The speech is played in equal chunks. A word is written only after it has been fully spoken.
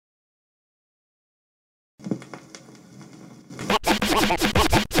It's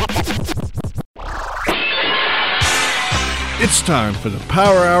time for the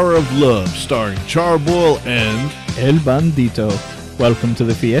Power Hour of Love, starring Charboil and El Bandito. Welcome to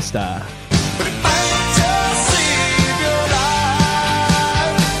the fiesta.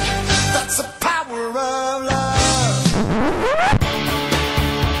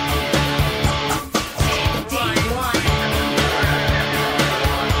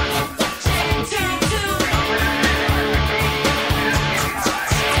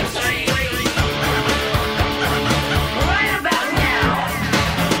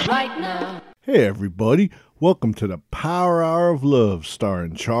 Hey everybody, welcome to the Power Hour of Love,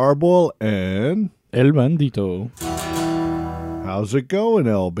 starring Charboil and El Bandito. How's it going,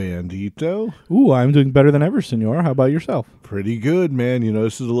 El Bandito? Ooh, I'm doing better than ever, senor. How about yourself? Pretty good, man. You know,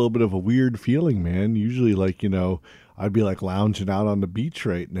 this is a little bit of a weird feeling, man. Usually, like, you know, I'd be like lounging out on the beach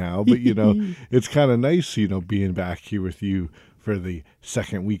right now, but, you know, it's kind of nice, you know, being back here with you for the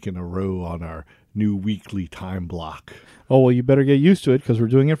second week in a row on our new weekly time block. Oh, well, you better get used to it because we're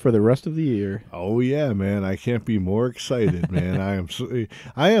doing it for the rest of the year. Oh, yeah, man. I can't be more excited, man.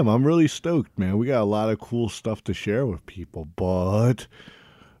 I'm really stoked, man. We got a lot of cool stuff to share with people, but,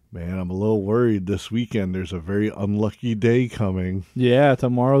 man, I'm a little worried this weekend. There's a very unlucky day coming. Yeah,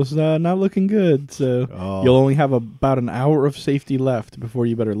 tomorrow's not looking good, so you'll only have about an hour of safety left before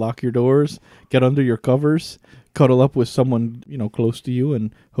you better lock your doors, get under your covers, cuddle up with someone, you know, close to you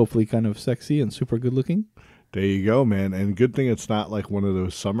and hopefully kind of sexy and super good looking. There you go, man. And good thing it's not like one of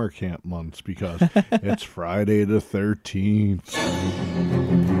those summer camp months because it's Friday the 13th.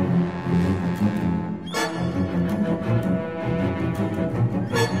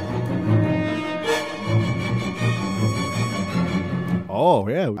 Oh,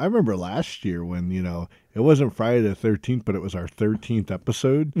 yeah. I remember last year when, you know, it wasn't Friday the 13th, but it was our 13th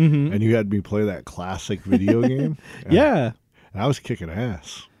episode. Mm-hmm. And you had me play that classic video game. Yeah. And I was kicking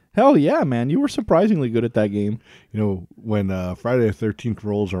ass. Hell yeah, man. You were surprisingly good at that game. You know, when Friday the 13th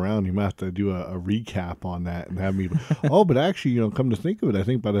rolls around, you might have to do a recap on that and have me... Oh, but actually, you know, come to think of it, I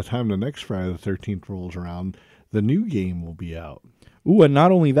think by the time the next Friday the 13th rolls around, the new game will be out. Ooh, and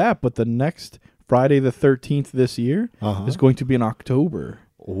not only that, but the next Friday the 13th this year is going to be in October.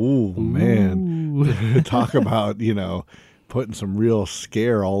 Oh, man. Talk about, you know, putting some real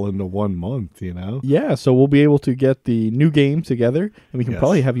scare all into 1 month, you know? Yeah, so we'll be able to get the new game together, and we can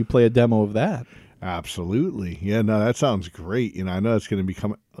probably have you play a demo of that. Absolutely. Yeah, no, that sounds great. You know, I know it's going to be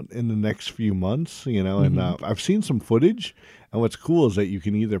coming in the next few months, you know, and I've seen some footage, and what's cool is that you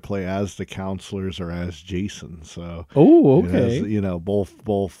can either play as the counselors or as Jason. So, oh, okay. It has, you know, both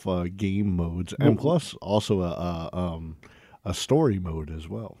game modes, and plus also a story mode as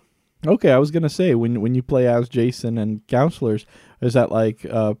well. Okay, I was going to say, when you play as Jason and counselors, is that like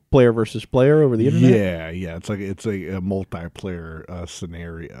player versus player over the internet? Yeah. It's a multiplayer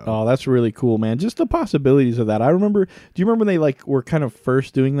scenario. Oh, that's really cool, man. Just the possibilities of that. Do you remember when they like were kind of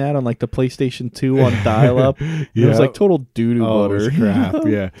first doing that on like the PlayStation 2 on dial-up? Yeah. It was like total doo-doo butter. It was crap,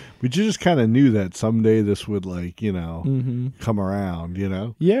 yeah. But you just kind of knew that someday this would like, you know, come around, you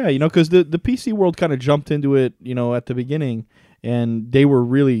know? Yeah, you know, because the PC world kind of jumped into it, you know, at the beginning. And they were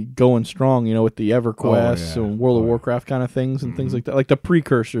really going strong, you know, with the EverQuest and World of Warcraft kind of things and things like that, like the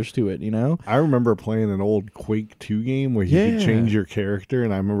precursors to it, you know? I remember playing an old Quake 2 game where you could change your character,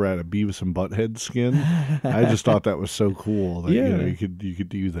 and I remember I had a Beavis and Butthead skin. I just thought that was so cool that you know, you could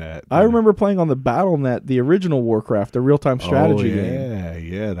do that. I remember playing on the Battle.net, the original Warcraft, the real-time strategy game.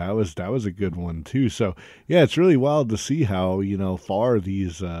 Yeah, that was a good one too. So, yeah, it's really wild to see how, you know, far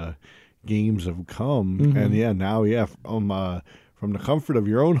these games have come, and now from the comfort of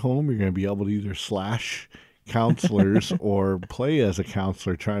your own home, you're going to be able to either slash counselors or play as a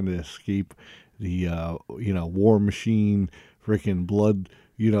counselor trying to escape the war machine, freaking blood,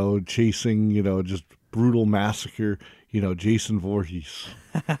 you know, chasing, you know, just brutal massacre, you know, Jason Voorhees.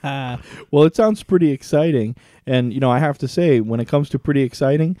 Well, it sounds pretty exciting, and you know, I have to say, when it comes to pretty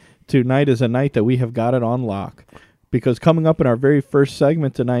exciting, tonight is a night that we have got it on lock. Because coming up in our very first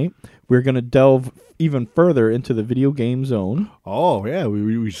segment tonight, we're going to delve even further into the video game zone. Oh, yeah.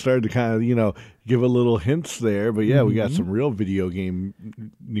 We started to kind of, you know, give a little hints there. But, yeah, we got some real video game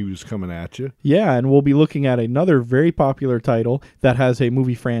news coming at you. Yeah, and we'll be looking at another very popular title that has a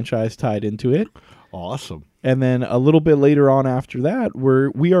movie franchise tied into it. Awesome. And then a little bit later on after that,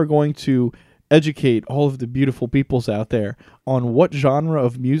 we are going to educate all of the beautiful peoples out there on what genre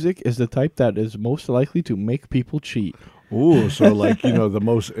of music is the type that is most likely to make people cheat. Ooh, so like, the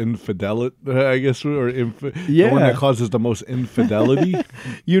most infidelity, I guess, or the one that causes the most infidelity.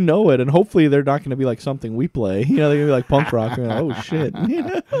 You know it, and hopefully they're not going to be like something we play. They're going to be like punk rock. Like, oh shit.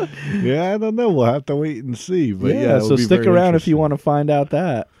 Yeah, I don't know. We'll have to wait and see. But so stick around if you want to find out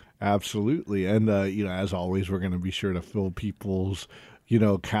that. Absolutely, and as always, we're going to be sure to fill people's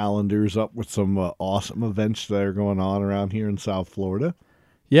calendars up with some awesome events that are going on around here in South Florida.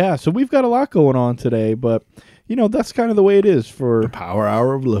 Yeah, so we've got a lot going on today, but that's kind of the way it is for the Power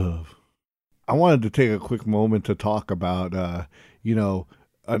Hour of Love. I wanted to take a quick moment to talk about,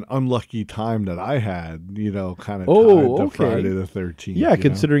 an unlucky time that I had, kind of tied to Friday the 13th. Yeah,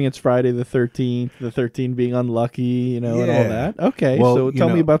 considering it's Friday the 13th, the 13 being unlucky, and all that. Okay, well, so tell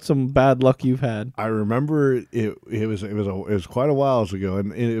me about some bad luck you've had. I remember it was quite a while ago,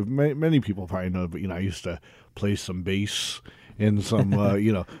 and many people probably know, but I used to play some bass in some, a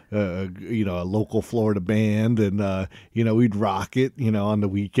local Florida band, and we'd rock it, on the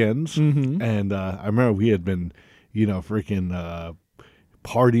weekends. Mm-hmm. And I remember we had been, freaking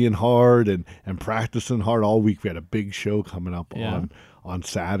partying hard and practicing hard all week. We had a big show coming up on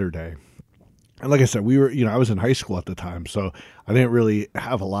Saturday. And like I said, we were, I was in high school at the time, so I didn't really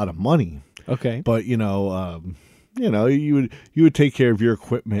have a lot of money. Okay. But, you would take care of your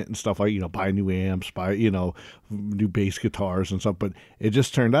equipment and stuff like, buy new amps, buy, new bass guitars and stuff. But it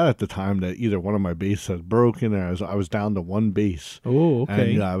just turned out at the time that either one of my bass had broken, or I was down to one bass. Oh,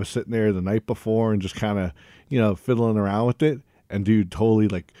 okay. And, I was sitting there the night before and just kind of, fiddling around with it. And dude, totally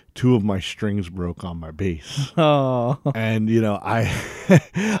like two of my strings broke on my bass. Oh. And, I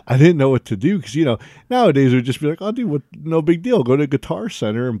I didn't know what to do because, nowadays it would just be like, oh, dude, no big deal. Go to Guitar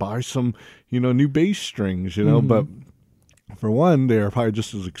Center and buy some, new bass strings, Mm-hmm. But for one, they are probably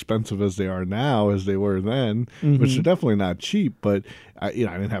just as expensive as they are now as they were then, which are definitely not cheap. But, I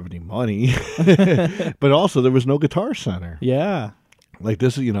didn't have any money. But also there was no Guitar Center. Yeah. Like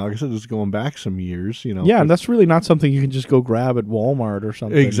this, like I said, this is going back some years, Yeah, and that's really not something you can just go grab at Walmart or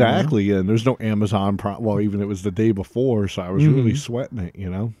something. Exactly, and there's no Amazon. Even it was the day before, so I was really sweating it,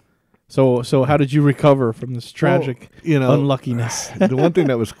 So how did you recover from this tragic unluckiness? The one thing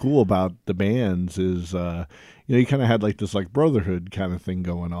that was cool about the bands is, you kind of had like this like brotherhood kind of thing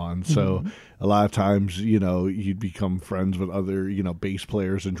going on. So a lot of times, you'd become friends with other, bass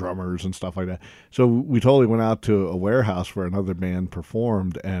players and drummers and stuff like that. So we totally went out to a warehouse where another band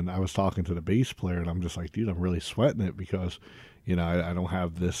performed, and I was talking to the bass player, and I'm just like, dude, I'm really sweating it because, I don't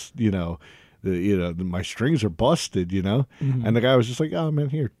have this, my strings are busted, and the guy was just like, oh man,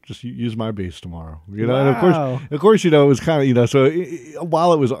 here, just use my bass tomorrow, Wow. And of course, it was kind of, so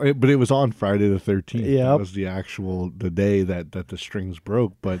while but it was on Friday the 13th. Yep. That was the day that the strings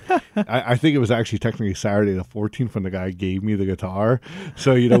broke, but I think it was actually technically Saturday the 14th when the guy gave me the guitar.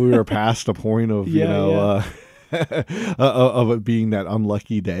 So, we were past the point of, of it being that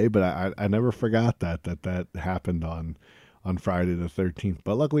unlucky day, but I never forgot that happened on Friday the 13th.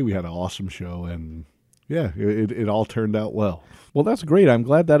 But luckily we had an awesome show, and it all turned out well. Well, that's great. I'm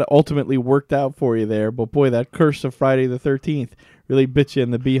glad that ultimately worked out for you there. But boy, that curse of Friday the 13th really bit you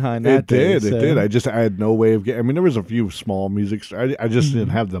in the behind that day. It did. I had no way of getting. There was a few small music. I just didn't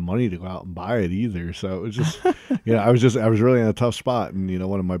have the money to go out and buy it either. So it was just, I was really in a tough spot, and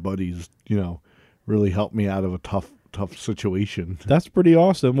one of my buddies, really helped me out of a tough situation. That's pretty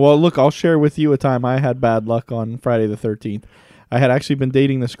awesome. Well, look, I'll share with you a time I had bad luck on Friday the 13th. I had actually been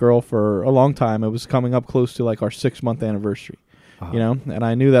dating this girl for a long time. It was coming up close to like our 6-month anniversary, and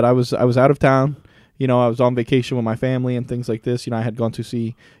I knew that I was out of town. I was on vacation with my family and things like this. I had gone to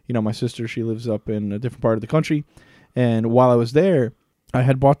see, my sister. She lives up in a different part of the country. And while I was there, I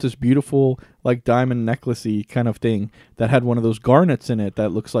had bought this beautiful, like, diamond necklace-y kind of thing that had one of those garnets in it that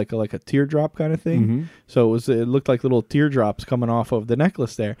looks like a teardrop kind of thing. Mm-hmm. So it looked like little teardrops coming off of the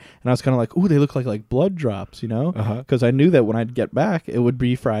necklace there. And I was kind of like, ooh, they look like blood drops, Because I knew that when I'd get back, it would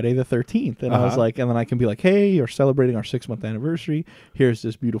be Friday the 13th. And I was like, and then I can be like, hey, you're celebrating our 6-month anniversary. Here's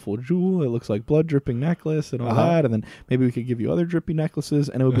this beautiful jewel. It looks like blood dripping necklace and all that. And then maybe we could give you other drippy necklaces.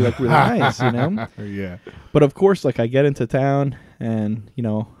 And it would be like really nice, Yeah. But of course, like I get into town and,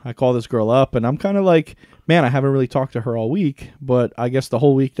 I call this girl up and I'm kind of like, man, I haven't really talked to her all week, but I guess the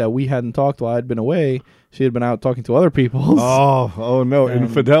whole week that we hadn't talked while I'd been away, she had been out talking to other people. Oh no,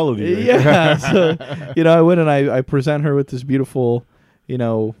 infidelity. Yeah. So, I went and I present her with this beautiful,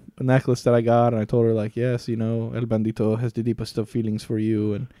 necklace that I got, and I told her, like, yes, El Bandito has the deepest of feelings for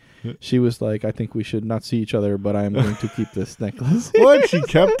you, and she was like, I think we should not see each other, but I'm going to keep this necklace. What? She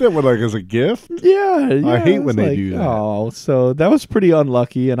kept it as a gift? Yeah. I hate when they do that. Oh, so that was pretty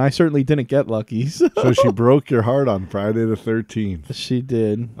unlucky, and I certainly didn't get lucky. So she broke your heart on Friday the 13th. She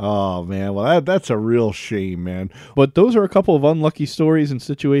did. Oh, man. Well, that's a real shame, man. But those are a couple of unlucky stories and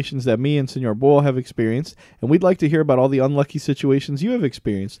situations that me and Senor Boyle have experienced, and we'd like to hear about all the unlucky situations you have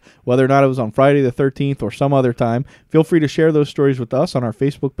experienced. Whether or not it was on Friday the 13th or some other time, feel free to share those stories with us on our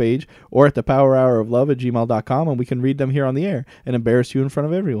Facebook page or at thepowerhouroflove@gmail.com, and we can read them here on the air and embarrass you in front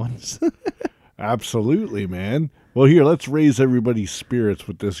of everyone. Absolutely, man. Well, here, let's raise everybody's spirits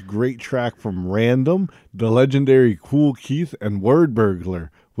with this great track from Random, the legendary Cool Keith, and Word Burglar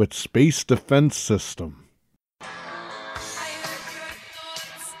with Space Defense System.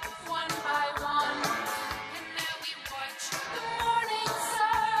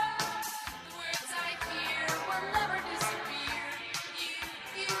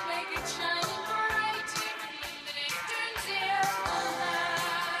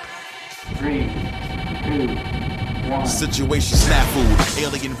 Situation snafu,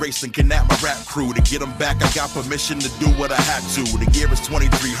 alien racing, kidnap my rap crew. To get them back, I got permission to do what I had to. The year is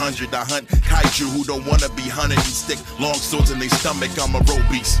 2300, I hunt kaiju who don't wanna be hunted and stick long swords in their stomach. I'm a road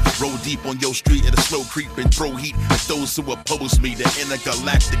beast, roll deep on your street at a slow creep and throw heat at those who oppose me. The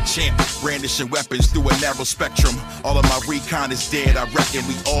intergalactic champ, brandishing weapons through a narrow spectrum. All of my recon is dead, I reckon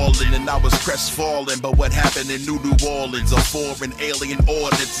we all in, and I was crestfallen. But what happened in New Orleans? A foreign alien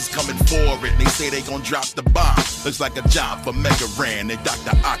ordinance is coming for it. They say they gon' drop the bomb. Looks like a job for Mega Ran and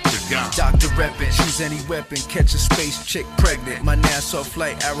Dr. Octagon. Dr. Reppin', choose any weapon, catch a space chick pregnant. My NASA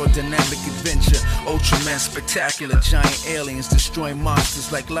flight, aerodynamic adventure. Ultraman spectacular, giant aliens destroying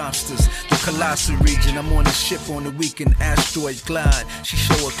monsters like lobsters. The colossal region, I'm on a ship on the weekend asteroid glide. She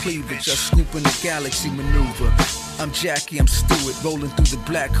show her cleavage, a scoop in the galaxy maneuver. I'm Jackie, I'm Stewart, rolling through the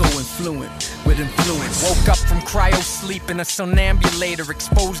black hole with influence. Woke up from cryo sleep in a somnambulator,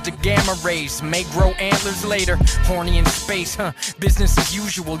 exposed to gamma rays, may grow antlers later. Horny in space, business as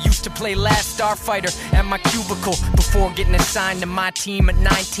usual. Used to play Last Starfighter at my cubicle before getting assigned to my team at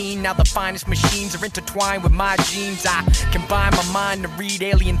 19. Now the finest machines are intertwined with my genes. I combine my mind to read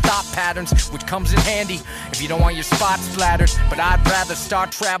alien thought patterns, which comes in handy if you don't want your spots splattered. But I'd rather star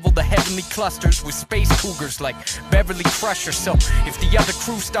travel to heavenly clusters with space cougars like Beverly Crusher. So if the other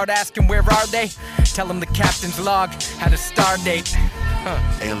crew start asking where are they, tell them the captain's log had a star date.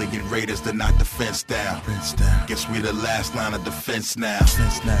 Alien raiders, they're not defense down. Guess we the last line of defense now.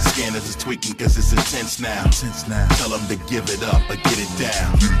 Scanners is tweaking cause it's intense now. Tell them to give it up or get it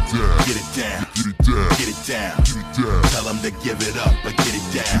down. Get it down. Get it down. Tell them to give it up or get it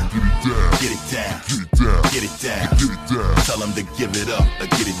down. Get it down. Get it down. Tell them to give it up or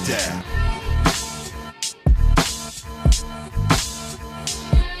get it down.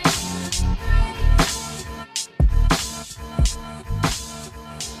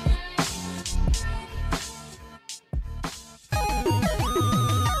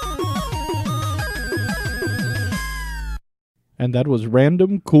 And that was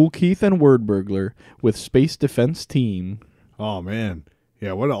Random, Cool Keith, and Word Burglar with Space Defense Team. Oh, man.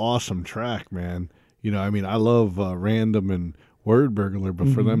 Yeah, what an awesome track, man. I love Random and Word Burglar, but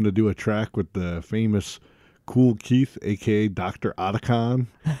for them to do a track with the famous Cool Keith, a.k.a. Dr. Otacon,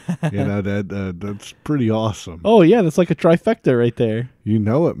 that's pretty awesome. Oh, yeah, that's like a trifecta right there. You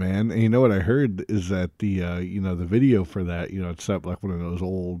know it, man. And you know what I heard is that the video for that, it's set like one of those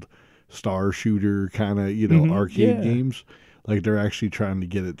old star shooter kind of, arcade games. Like, they're actually trying to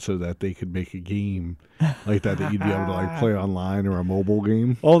get it so that they could make a game like that you'd be able to, like, play online or a mobile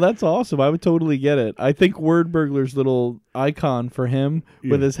game. Oh, that's awesome. I would totally get it. I think Word Burglar's little icon for him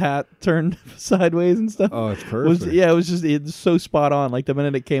with his hat turned sideways and stuff. Oh, it's perfect. It's so spot on. Like, the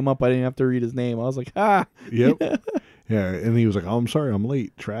minute it came up, I didn't have to read his name. I was like, Yep. Yeah, and he was like, "Oh, I'm sorry, I'm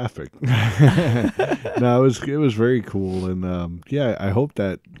late. Traffic." No, it was very cool, and I hope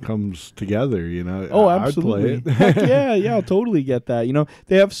that comes together. Oh, absolutely. I'd play it. I'll totally get that.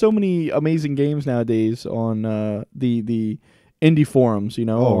 They have so many amazing games nowadays on the indie forums.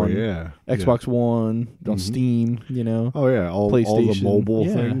 Oh, on yeah, Xbox One, on Steam. Oh yeah, all the mobile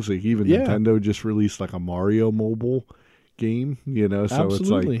things. Like even Nintendo just released like a Mario mobile game. So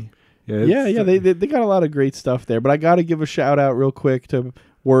absolutely. It's like. They got a lot of great stuff there. But I got to give a shout out real quick to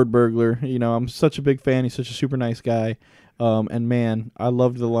Word Burglar. I'm such a big fan. He's such a super nice guy. And man, I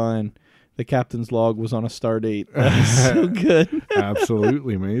loved the line, "The captain's log was on a star date." That's so good.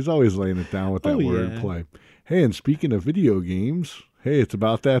 Absolutely, man. He's always laying it down with that wordplay. Hey, and speaking of video games, hey, it's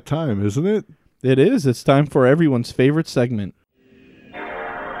about that time, isn't it? It is. It's time for everyone's favorite segment.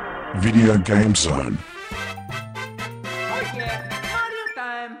 Video Game Zone.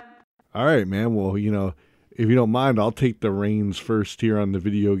 All right, man. Well, if you don't mind, I'll take the reins first here on the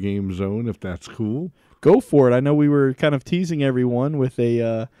Video Game Zone, if that's cool. Go for it. I know we were kind of teasing everyone with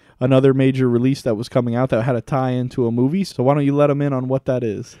another major release that was coming out that had a tie into a movie. So why don't you let them in on what that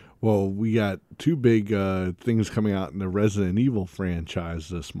is? Well, we got two big things coming out in the Resident Evil franchise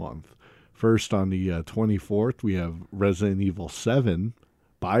this month. First, on the 24th, we have Resident Evil 7,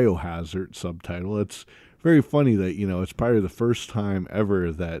 Biohazard subtitle. It's very funny that, it's probably the first time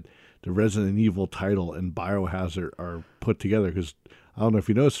ever that the Resident Evil title and Biohazard are put together, because I don't know if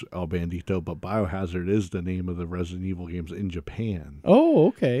you noticed, El Bandito, but Biohazard is the name of the Resident Evil games in Japan. Oh,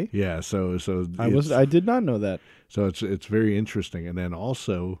 okay. Yeah, so I did not know that. So it's very interesting. And then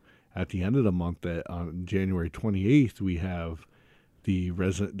also at the end of the month, on January 28th, we have the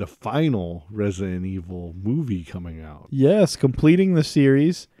final Resident Evil movie coming out. Yes, completing the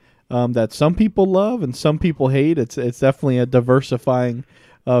series that some people love and some people hate. It's definitely a diversifying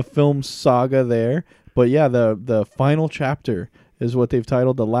film saga there. But yeah, the final chapter is what they've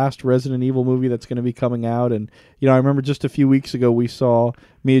titled the last Resident Evil movie that's going to be coming out. And, I remember just a few weeks ago we saw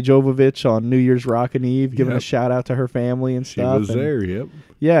Mia Jovovich on New Year's Rockin' Eve giving a shout out to her family and stuff. She was there, yep.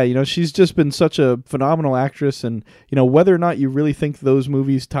 Yeah, she's just been such a phenomenal actress. And, whether or not you really think those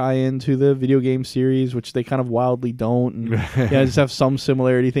movies tie into the video game series, which they kind of wildly don't, and just have some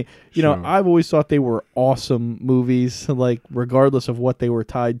similarity thing. Sure. I've always thought they were awesome movies, like, regardless of what they were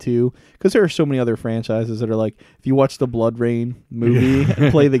tied to. Because there are so many other franchises that are like, if you watch the Blood Rain movie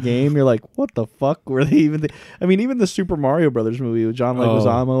and play the game, you're like, what the fuck were they even? Even the Super Mario Brothers movie with John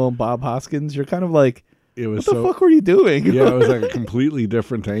Leguizamo and Bob Hoskins, you're kind of like, what the fuck were you doing? Yeah, it was like completely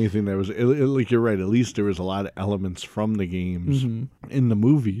different to anything that was. Like you're right. At least there was a lot of elements from the games in the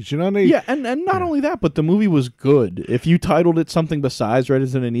movies. You know what I mean? Yeah, and not only that, but the movie was good. If you titled it something besides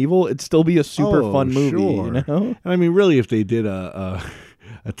Resident Evil, it'd still be a super fun movie. Sure. And I mean, really, if they did a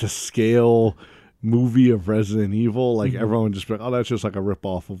to scale movie of Resident Evil, like everyone would just be like, oh, that's just like a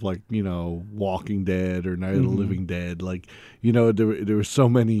ripoff of like, Walking Dead or Night of the Living Dead. Like, there were so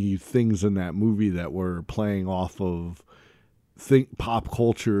many things in that movie that were playing off of pop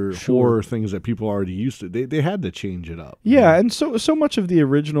culture, horror things that people already used to. They had to change it up. Yeah, and so much of the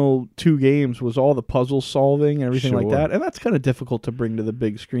original two games was all the puzzle solving and everything like that, and that's kind of difficult to bring to the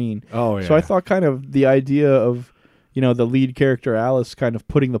big screen. Oh, yeah. So I thought kind of the idea of the lead character Alice kind of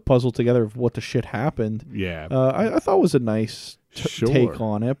putting the puzzle together of what the shit happened. Yeah. I thought was a nice take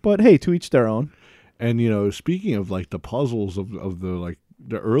on it. But hey, to each their own. And, speaking of like the puzzles of the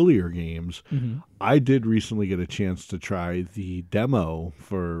earlier games, I did recently get a chance to try the demo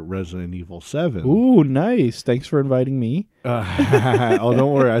for Resident Evil 7. Ooh, nice. Thanks for inviting me. Oh,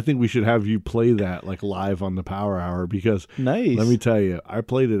 don't worry. I think we should have you play that like live on the Power Hour, because nice. Let me tell you, I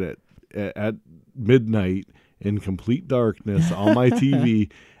played it at midnight in complete darkness on my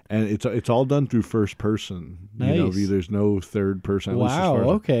TV, and it's all done through first person. Nice. There's no third person. Wow.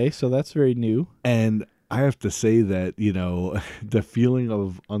 Okay, so that's very new. And I have to say that the feeling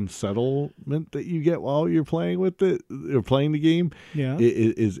of unsettlement that you get while you're playing with it or playing the game,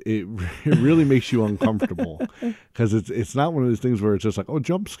 it really makes you uncomfortable, because it's not one of those things where it's just like, oh,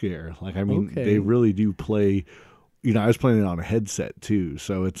 jump scare. Like, I mean, they really do play. I was playing it on a headset too,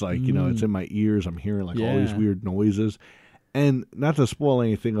 so it's like, it's in my ears. I'm hearing like all these weird noises, and not to spoil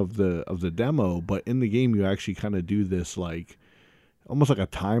anything of the demo, but in the game you actually kind of do this like almost like a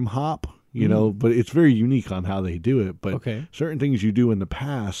time hop, but it's very unique on how they do it. But certain things you do in the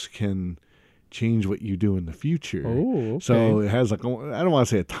past can change what you do in the future. Oh, okay. So it has like, I don't want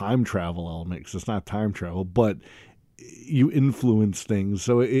to say a time travel element, because it's not time travel, but you influence things,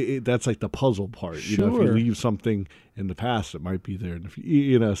 so that's like the puzzle part. If you leave something in the past, it might be there in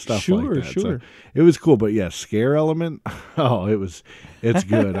the stuff like that. So it was cool, but scare element. Oh, it's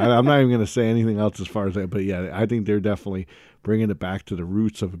good. I'm not even going to say anything else as far as that, but I think they're definitely bringing it back to the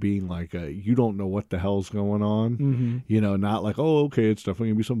roots of being like you don't know what the hell's going on. Not like, oh, okay, it's definitely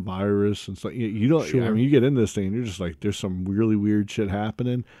gonna be some virus and stuff. You don't. I mean, you get into this thing, and you're just like, there's some really weird shit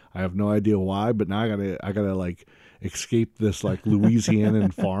happening. I have no idea why, but now I gotta like escape this like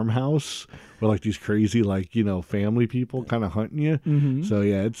Louisianan farmhouse with like these crazy like family people kind of hunting you. So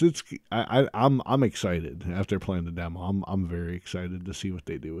I'm excited after playing the demo. I'm very excited to see what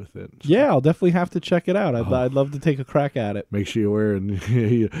they do with it. So. Yeah, I'll definitely have to check it out. I'd love to take a crack at it. Make sure you're wearing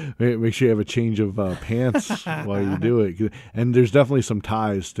make sure you have a change of pants while you do it. And there's definitely some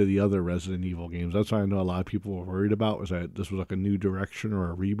ties to the other Resident Evil games. That's why I know a lot of people were worried about, was that this was like a new direction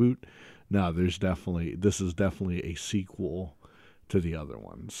or a reboot. No, this is definitely a sequel to the other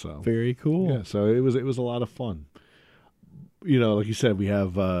ones. So very cool. Yeah, so it was a lot of fun. like you said, we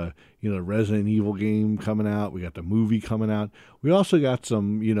have Resident Evil game coming out. We got the movie coming out. We also got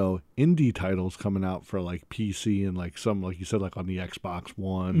some indie titles coming out for like PC and like some, like you said, like on the Xbox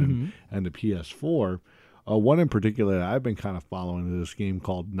One and the PS4. One in particular that I've been kind of following is this game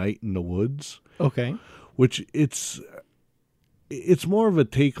called Night in the Woods. Okay. Which it's more of a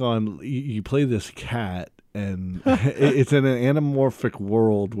take on you play this cat and it's in an anamorphic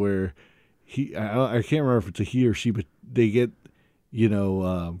world where I can't remember if it's a he or she, but they get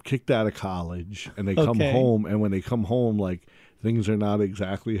kicked out of college and they come home, and when they come home, like things are not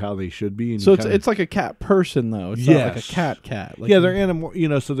exactly how they should be. And so it's like a cat person though. It's not like a cat. Like they're animal.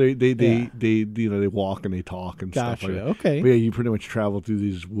 So they they walk and they talk and stuff like that. Okay. But yeah, you pretty much travel through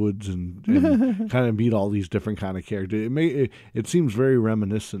these woods and kind of meet all these different kind of characters. It seems very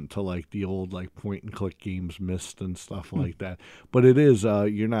reminiscent to like the old like point and click games, Myst and stuff like that. But it is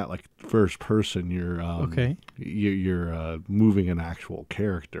you're not like first person. You're you're moving an actual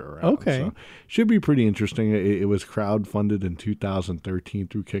character around. Okay. So should be pretty interesting. It was crowdfunded in 2013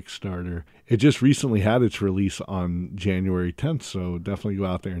 through Kickstarter. It just recently had its release on January 10th, so definitely go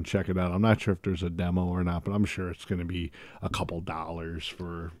out there and check it out. I'm not sure if there's a demo or not, but I'm sure it's going to be a couple dollars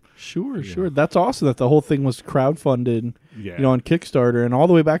for... Sure. That's awesome that the whole thing was crowdfunded, on Kickstarter, and all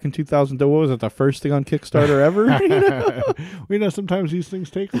the way back in 2000. What was it, the first thing on Kickstarter ever? Sometimes these things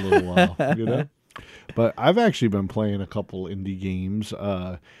take a little while, But I've actually been playing a couple indie games.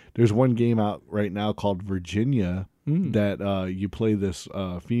 There's one game out right now called Virginia that you play this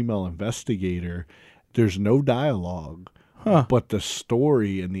female investigator. There's no dialogue, but the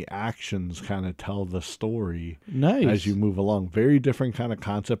story and the actions kind of tell the story as you move along. Very different kind of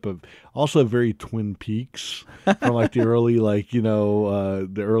concept, but also very Twin Peaks from like the early,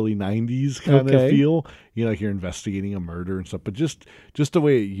 the early 90s kind of feel. Like you're investigating a murder and stuff, but just the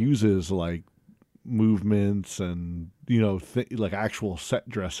way it uses like movements and like actual set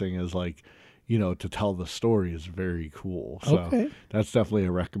dressing is like to tell the story is very cool. So that's definitely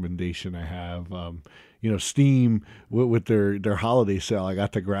a recommendation I have. Steam with their holiday sale, I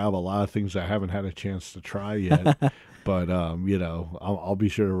got to grab a lot of things I haven't had a chance to try yet. But I'll be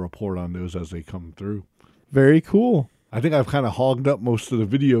sure to report on those as they come through. Very cool. I think I've kind of hogged up most of the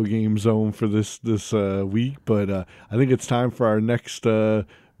video game zone for this week, but I think it's time for our next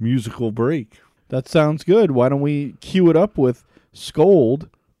musical break. That sounds good. Why don't we cue it up with Scold,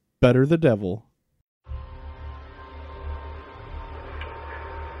 Better the Devil.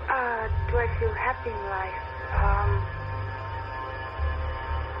 Do I feel happy in life?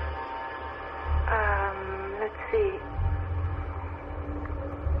 Let's see.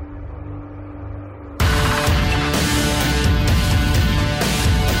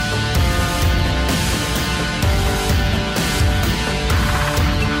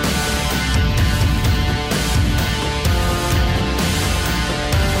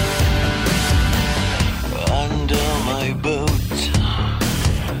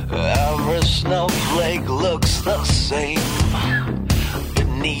 Snowflake looks the same.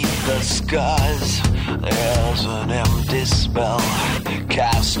 Beneath the scars, there's an empty spell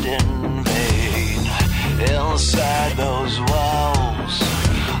cast in vain. Inside those walls,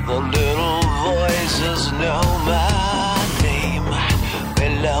 the little voices know my name.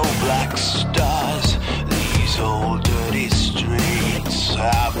 Below black stars, these old dirty streets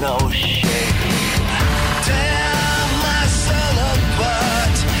have no shame. Tear my soul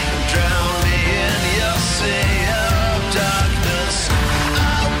apart, drown me in your sea of darkness.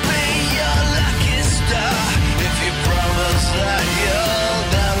 I'll be your lucky star if you promise that you'll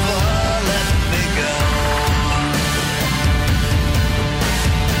never let me go.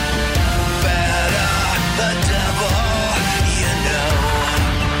 Better the devil, you know.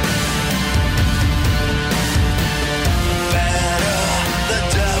 Better the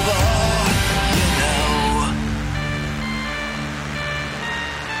devil, you know.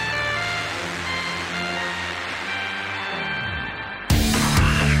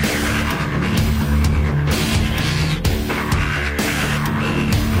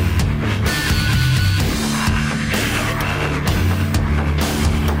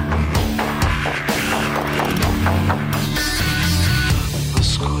 The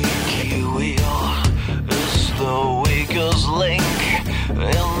squeaky wheel is the weakest link in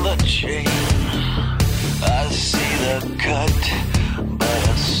the chain. I see the cut, but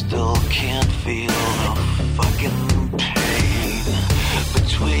I still can't feel the fucking pain.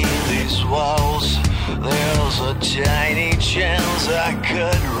 Between these walls, there's a tiny chance I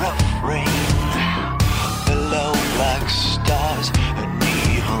could refrain. Below black stars, an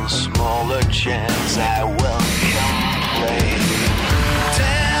even smaller chance I will complain.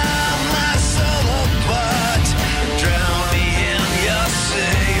 Tear my soul apart, drown me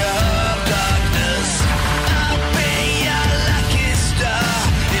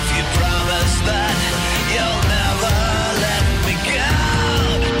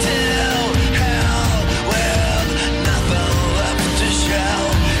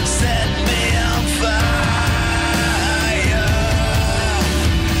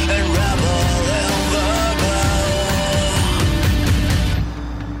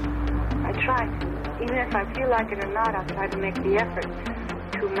like it or not, I'll try to make the effort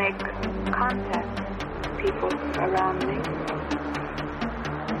to make contact with people around me.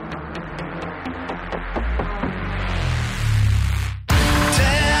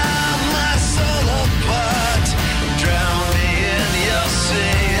 Tear my soul apart, drown me in your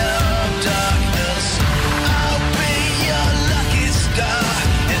sea of darkness. I'll be your lucky star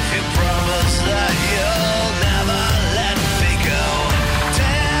if you promise that you'll never let me go.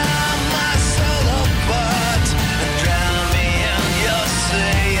 Tear my soul apart, drown me in your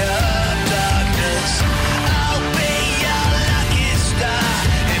sea of darkness. I'll be your lucky star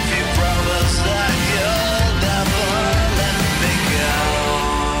if you promise that you'll never let me go.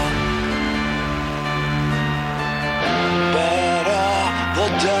 Better the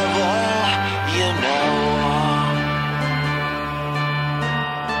devil, you know.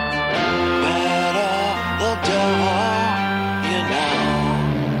 Better the devil, you know.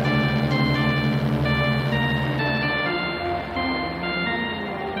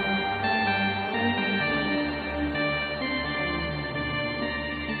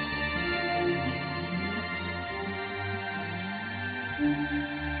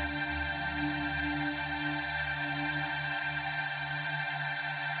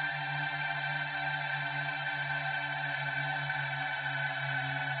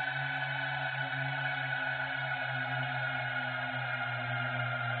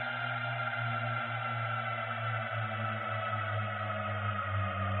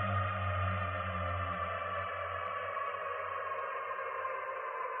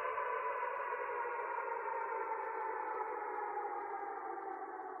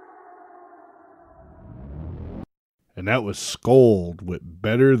 And that was Scold with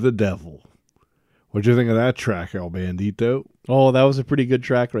Better the Devil. What'd you think of that track, El Bandito? Oh, that was a pretty good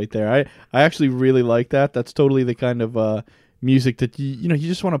track right there. I actually really like that. That's totally the kind of music that you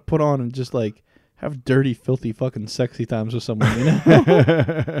just want to put on and just like have dirty, filthy, fucking sexy times with someone. You know?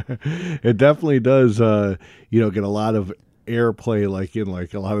 It definitely does. Get a lot of airplay, like in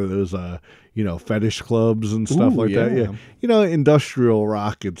like a lot of those fetish clubs and stuff like that. Yeah, industrial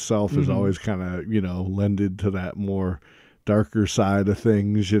rock itself is always kind of lended to that more darker side of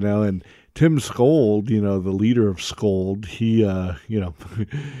things. And Tim Scold, the leader of Scold, he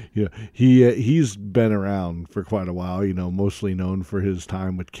he's been around for quite a while, mostly known for his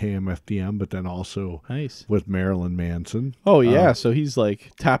time with KMFDM, but then also with Marilyn Manson. Oh, yeah, so he's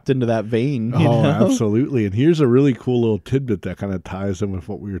like tapped into that vein. You know? Absolutely. And here's a really cool little tidbit that kind of ties in with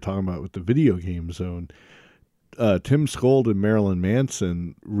what we were talking about with the video game zone. Tim Scold and Marilyn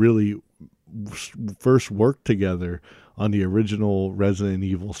Manson really first worked together on the original Resident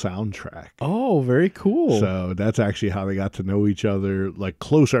Evil soundtrack. Oh, very cool. So that's actually how they got to know each other, like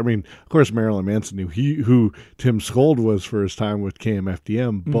closer. I mean, of course, Marilyn Manson knew who Tim Scold was for his time with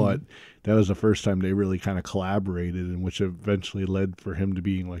KMFDM, but that was the first time they really kind of collaborated, and which eventually led for him to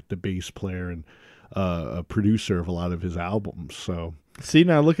being like the bass player and a producer of a lot of his albums. So see,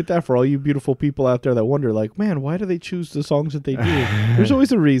 now look at that for all you beautiful people out there that wonder, like, man, why do they choose the songs that they do? There's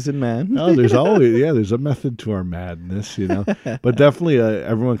always a reason, man. No, there's always, there's a method to our madness, But definitely,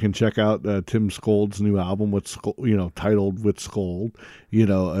 everyone can check out Tim Scold's new album with, titled "With Scold."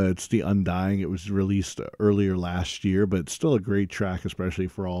 It's The Undying. It was released earlier last year, but it's still a great track, especially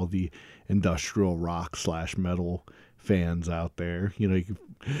for all the industrial rock / metal fans out there. You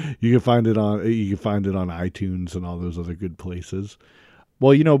can find it on iTunes and all those other good places.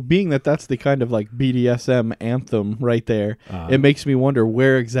 Well, being that that's the kind of like BDSM anthem right there, it makes me wonder,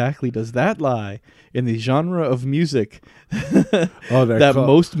 where exactly does that lie in the genre of music that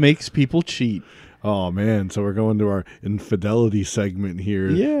most makes people cheat? Oh, man. So we're going to our infidelity segment here.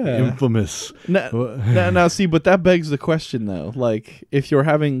 Yeah. Infamous. Now, see, but that begs the question, though. Like, if you're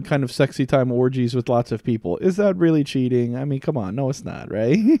having kind of sexy time orgies with lots of people, is that really cheating? I mean, come on. No, it's not,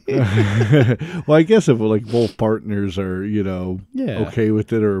 right? Well, I guess if like both partners are, okay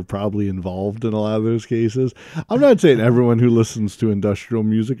with it or probably involved in a lot of those cases. I'm not saying everyone who listens to industrial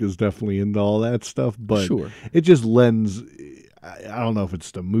music is definitely into all that stuff, but it just lends... I don't know if it's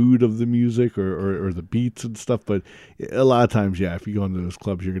the mood of the music or the beats and stuff, but a lot of times, if you go into those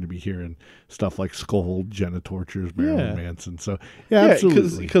clubs, you're going to be hearing stuff like Scold, Jenna Tortures, Marilyn Manson. So,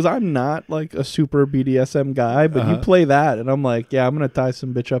 absolutely. Because I'm not like a super BDSM guy, but you play that, and I'm like, I'm going to tie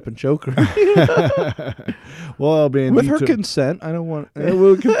some bitch up and choke her. Well, man, with her consent, I don't want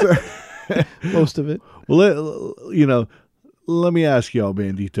most of it. Well, let me ask y'all,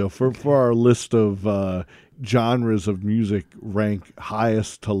 Bandito, for our list of genres of music rank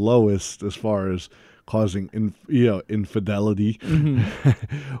highest to lowest as far as causing infidelity.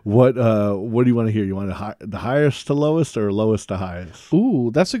 What do you want to hear? You want the highest to lowest or lowest to highest?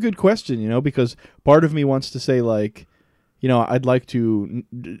 Ooh, that's a good question, because part of me wants to say, like, I'd like to,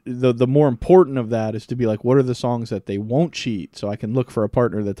 the more important of that is to be like, what are the songs that they won't cheat, so I can look for a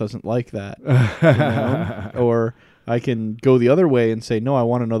partner that doesn't like that, or I can go the other way and say, no, I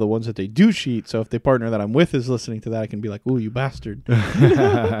want to know the ones that they do cheat, so if the partner that I'm with is listening to that, I can be like, ooh, you bastard.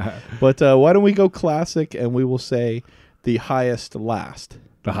 But why don't we go classic, and we will say the highest last.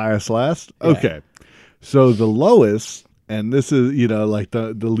 The highest last? Yeah. Okay. So the lowest, and this is, like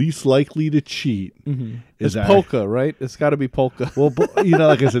the least likely to cheat, is polka, right? It's got to be polka. Well,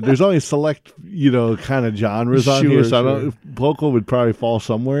 like I said, there's only select, kind of genres on here, so I don't, polka would probably fall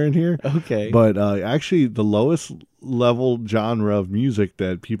somewhere in here. Okay. But actually, the lowest level genre of music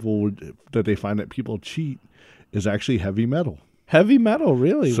that they find that people cheat is actually heavy metal. Heavy metal,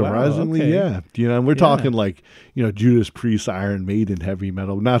 really? Surprisingly, wow, okay. yeah. And we're talking like, Judas Priest, Iron Maiden, heavy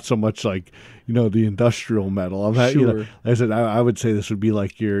metal, not so much like, the industrial metal. Like I said, I would say this would be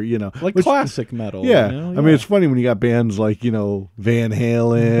like your, like classic metal. Yeah. I mean, it's funny when you got bands like, Van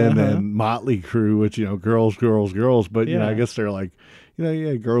Halen and Motley Crue, which, girls. But, I guess they're like,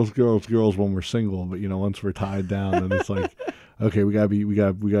 girls when we're single. But, once we're tied down, then it's like, okay, we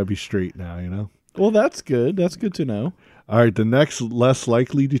gotta be straight now, Well, that's good. That's good to know. All right, the next less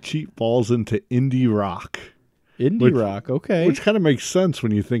likely to cheat falls into indie rock. Rock, okay. Which kind of makes sense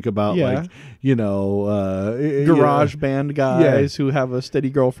when you think about, garage band guys who have a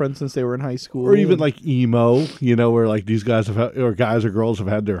steady girlfriend since they were in high school. Or even like emo, where like these guys or guys or girls have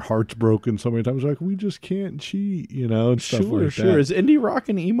had their hearts broken so many times. Like, we just can't cheat, and stuff like that. Is indie rock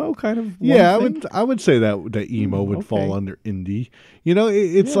and emo kind of thing? I would say that emo would fall under indie.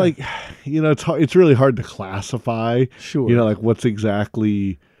 It's like, it's really hard to classify, like what's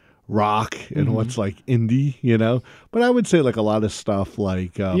exactly rock and what's like indie, but I would say like a lot of stuff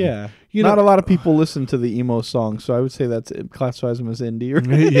like not a lot of people listen to the emo songs, so I would say it classifies them as indie.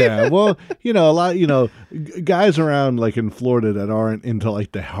 Right? Yeah, well, a lot, guys around like in Florida that aren't into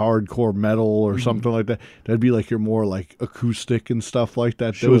like the hardcore metal or something like that, that'd be like your more like acoustic and stuff like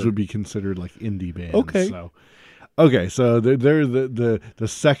that. Those would be considered like indie bands. Okay, so they're the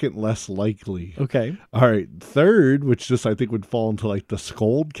second less likely. Okay. All right, third, which just I think would fall into like the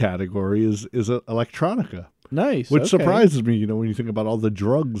scold category, is electronica. Nice. Which surprises me, when you think about all the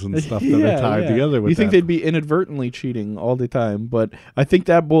drugs and stuff that are tied together with you think they'd be inadvertently cheating all the time, but I think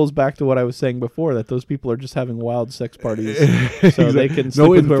that boils back to what I was saying before, that those people are just having wild sex parties, so they can sleep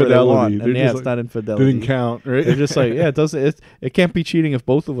with whoever they want. And it's not infidelity. Didn't count, right? They're just like, it can't be cheating if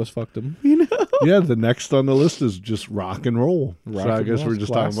both of us fucked them, Yeah, the next on the list is just rock and roll. So I guess we're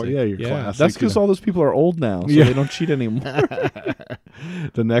just talking about, your classic. That's because all those people are old now, so they don't cheat anymore.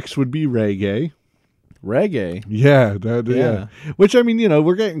 The next would be reggae. Reggae. Yeah. Which, I mean,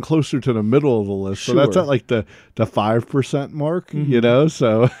 we're getting closer to the middle of the list. So that's at like the 5% mark,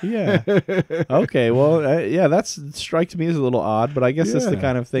 so. Yeah. Okay. Well, that strikes me as a little odd, but I guess it's the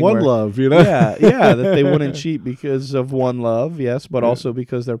kind of thing One Love, Yeah, that they wouldn't cheat because of One Love, yes, but also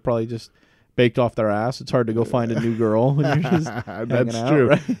because they're probably just baked off their ass. It's hard to go find a new girl when you're just that's out, true.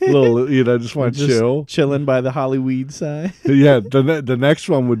 Right? Little, just want to chilling by the Hollyweed side. Yeah, the next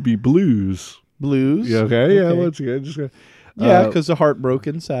one would be blues. Yeah, okay. Yeah, once again, just because of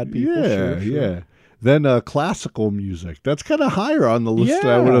heartbroken, sad people. Yeah. Then classical music. That's kind of higher on the list than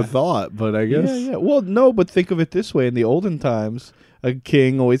I would have thought, but I guess. Yeah. Well, no, but think of it this way: in the olden times, a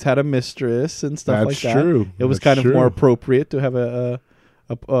king always had a mistress and stuff like that. That's true. It was kind of more appropriate to have an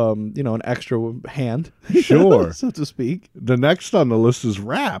extra hand, sure, so to speak. The next on the list is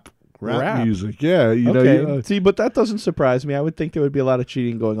rap. Rap music, yeah. See, but that doesn't surprise me. I would think there would be a lot of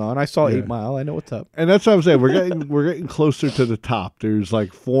cheating going on. I saw 8 Mile. I know what's up. And that's what I'm saying. We're getting closer to the top. There's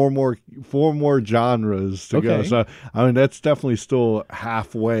like four more genres to go. So I mean, that's definitely still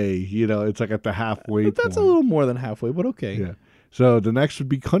halfway. It's like at the halfway. But that's point. a little more than halfway. But okay. Yeah. So the next would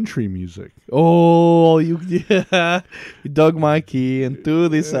be country music. Oh, you dug my key and threw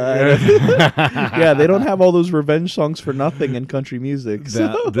the side. Yeah, they don't have all those revenge songs for nothing in country music.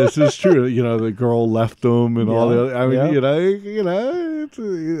 So. This is true. The girl left them and all the. I mean,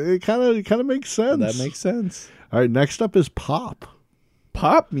 it kind of makes sense. That makes sense. All right, next up is pop.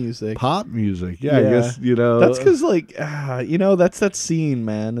 Pop music. Yeah, I guess that's because that's that scene,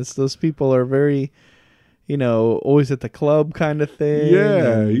 man. It's those people are very. Always at the club kind of thing.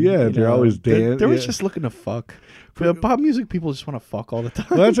 Yeah. They're always dancing. They're just looking to fuck. Pop music, people just want to fuck all the time.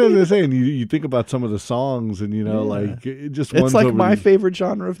 Well, that's what I was saying. You think about some of the songs, and like it just it's one's like over my favorite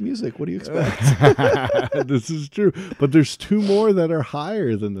genre of music. What do you expect? This is true, but there's two more that are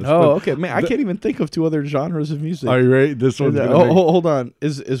higher than this. Oh, okay, man. I can't even think of two other genres of music. Are you ready? This one's hold on.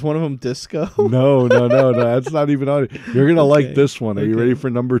 Is one of them disco? No. That's not even on it. You're gonna like this one. Are you ready for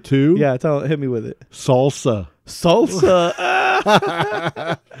number 2? Yeah, hit me with it. Salsa.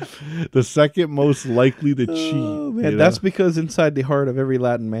 The second most likely to cheat. Oh, man. That's because inside the heart of every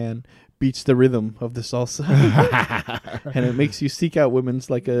Latin man beats the rhythm of the salsa. And it makes you seek out women's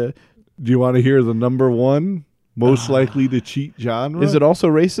like a... Do you want to hear the number 1 most likely to cheat genre? Is it also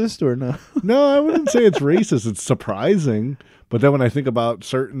racist or no? No, I wouldn't say it's racist. It's surprising. But then when I think about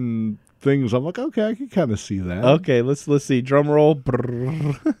certain things, I'm like, okay, I can kind of see that. Okay, let's see. Drum roll.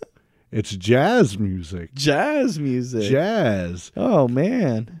 It's jazz music. Jazz. Oh,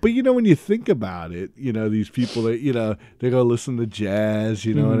 man. But, when you think about it, these people that, they go listen to jazz,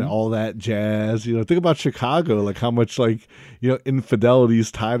 and all that jazz, think about Chicago, like how much, infidelity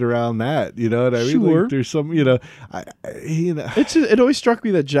is tied around that, you know what I mean? Sure. Like there's some, It always struck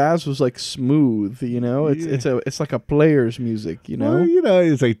me that jazz was like smooth, it's like a player's music, Well,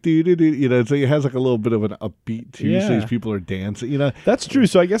 it's like, it's like it has like a little bit of an upbeat too, so these people are dancing, That's true.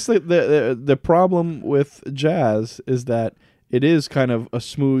 So I guess the problem with jazz is that it is kind of a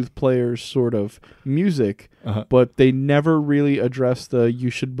smooth player's sort of music, but they never really address you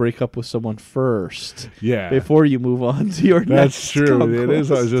should break up with someone first. Yeah. Before you move on to your next That's true. conquest. It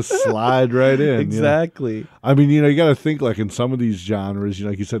is. I just slide right in. Exactly. I mean, you got to think like in some of these genres,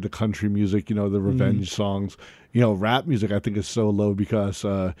 like you said, the country music, the revenge songs, rap music, I think is so low because,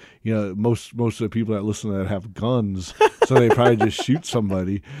 most of the people that listen to that have guns, so they probably just shoot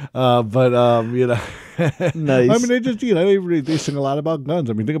somebody. Nice. I mean, they just, they sing a lot about guns.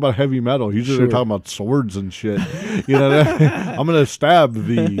 I mean, think about heavy metal. Usually they're talking about swords and shit. I'm going to stab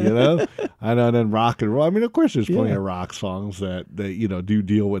thee, I know, and then rock and roll. I mean, of course, there's plenty of rock songs that do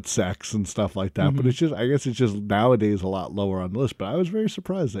deal with sex and stuff like that. But it's just, I guess it's just nowadays a lot lower on the list. But I was very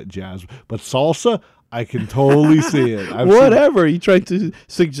surprised at jazz. But salsa, I can totally see it. Whatever. You trying to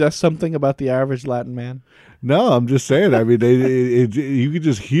suggest something about the average Latin man? No, I'm just saying. I mean, you could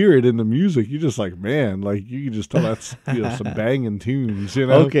just hear it in the music. You're just like, man, like you can just tell that's some banging tunes.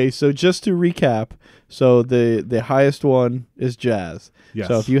 Okay, so just to recap, so the highest one is jazz. Yes.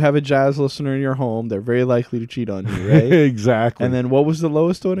 So if you have a jazz listener in your home, they're very likely to cheat on you, right? Exactly. And then what was the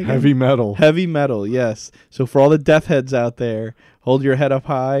lowest one again? Heavy metal. Heavy metal, yes. So for all the death heads out there, hold your head up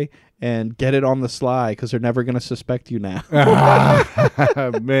high and get it on the sly because they're never going to suspect you now.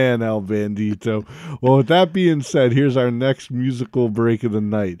 Man, El Bandito. Well, with that being said, here's our next musical break of the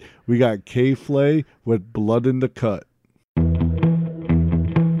night. We got Flay with Blood in the Cut.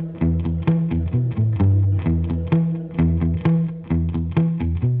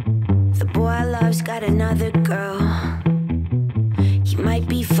 The boy I love's got another girl. He might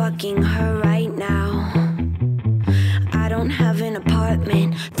be fucking her right now. I don't have an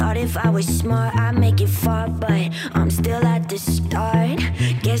apartment. Thought if I was smart I'd make it far, but I'm still at the start.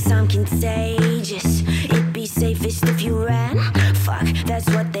 Guess I'm contagious. It'd be safest if you ran. Fuck, that's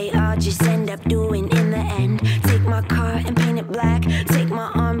what they all just end up doing in the end. Take my car and paint it black. Take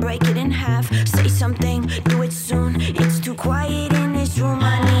my arm, break it in half. Say something, do it soon. It's too quiet in this room.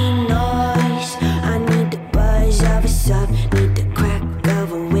 I need noise. I need the buzz of a sub. Need the crack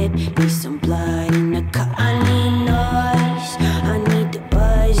of a whip. Need some blood in the cup. I need noise. I need the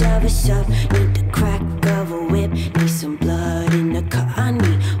buzz of a sub. Need the crack of a whip. Need some blood in the cut. I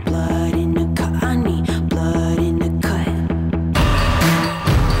need blood in the cut. I need blood in the cut.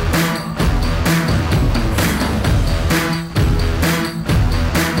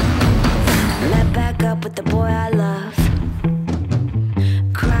 Met back up with the boy I love.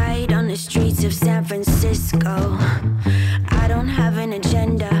 Cried on the streets of San Francisco. I don't have an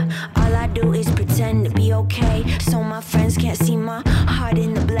agenda. All I do is pretend to be okay, so my friends can't see my heart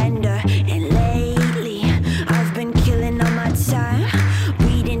in the blender. And lately, I've been killing all my time,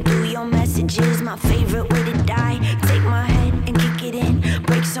 reading through your messages. My favorite way to die. Take my head and kick it in.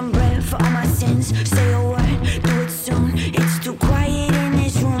 Break some bread for all my sins. Say a word, do it soon. It's too quiet in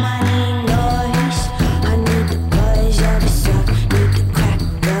this room. I need noise. I need the buzz of a suck. Need the crack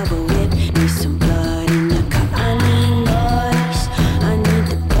of a whip. Need some blood.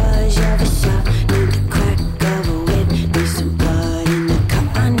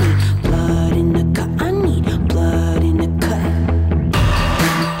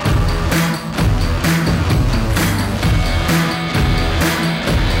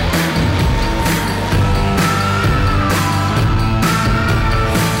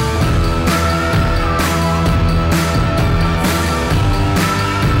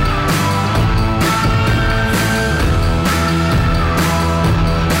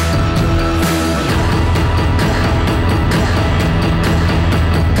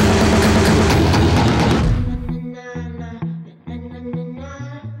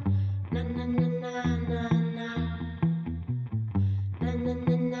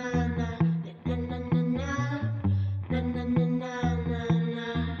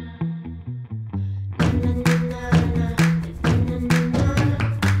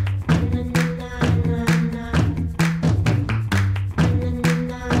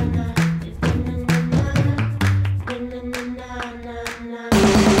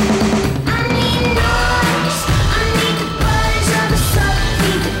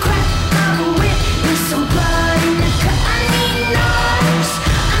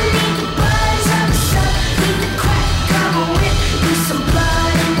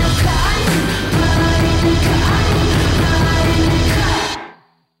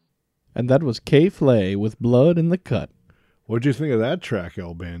 And that was Flay with Blood in the Cut. What'd you think of that track,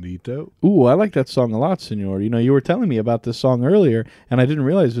 El Bandito? Ooh, I like that song a lot, Senor. You know, you were telling me about this song earlier, and I didn't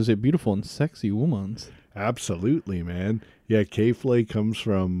realize it was a beautiful and sexy woman. Absolutely, man. Yeah, Flay comes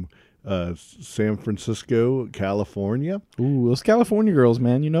from San Francisco, California. Ooh, those California girls,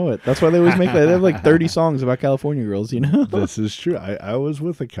 man, you know it. That's why they always make that. They have like 30 songs about California girls, you know? This is true. I was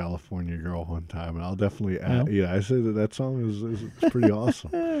with a California girl one time, and I'll definitely add, I say that song is pretty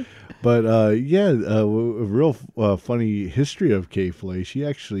awesome. But a real funny history of Flay. She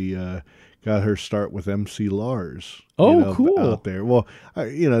actually got her start with MC Lars. Cool. Out there. Well,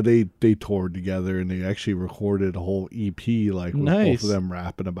 they toured together, and they actually recorded a whole EP, like with both of them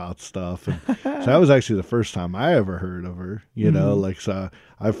rapping about stuff. And so that was actually the first time I ever heard of her. You know, like, so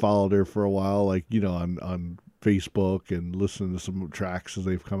I followed her for a while, like, you know, on Facebook and listened to some tracks as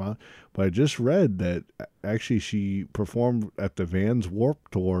they've come out. But I just read that actually she performed at the Vans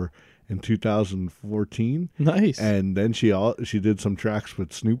Warped Tour in 2014. Nice. And then she did some tracks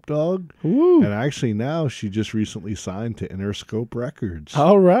with Snoop Dogg. Ooh. And actually now she just recently signed to Interscope Records.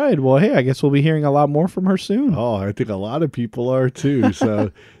 All right. Well, hey, I guess we'll be hearing a lot more from her soon. Oh, I think a lot of people are too.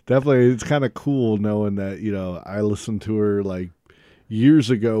 So definitely it's kind of cool knowing that, you know, I listened to her like years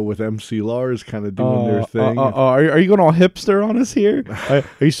ago with MC Lars kind of doing their thing. Are you going all hipster on us here? I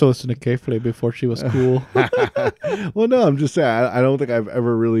used to listen to Flay before she was cool. Well, no, I'm just saying, I don't think I've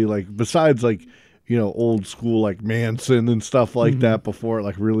ever really, like, besides, like, you know, old school, like, Manson and stuff like that before it,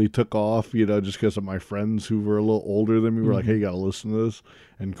 like, really took off, you know, just because of my friends who were a little older than me were like, hey, you got to listen to this,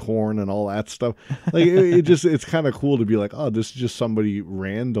 and Korn and all that stuff. Like, it's kind of cool to be like, oh, this is just somebody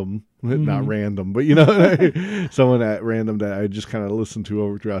random. Not random, but, you know, someone at random that I just kind of listened to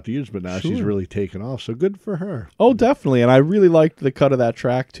over throughout the years, but now she's really taken off. So good for her. Oh, definitely. And I really liked the cut of that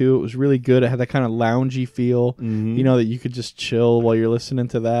track, too. It was really good. It had that kind of loungy feel, you know, that you could just chill while you're listening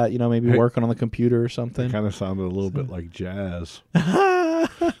to that, you know, maybe working on the computer or something. It kind of sounded a little bit like jazz. Now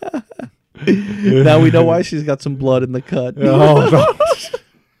we know why she's got some blood in the cut.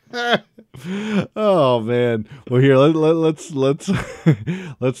 Oh man! Well, here let's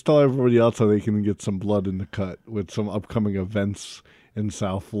tell everybody else how they can get some blood in the cut with some upcoming events in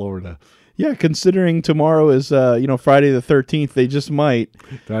South Florida. Yeah, considering tomorrow is Friday the 13th, they just might.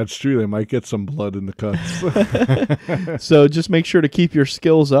 That's true. They might get some blood in the cuts. So just make sure to keep your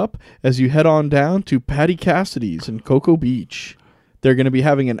skills up as you head on down to Patty Cassidy's in Cocoa Beach. They're going to be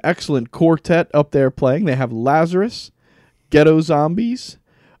having an excellent quartet up there playing. They have Lazarus, Ghetto Zombies,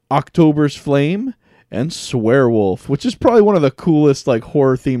 October's Flame, and Swearwolf, which is probably one of the coolest like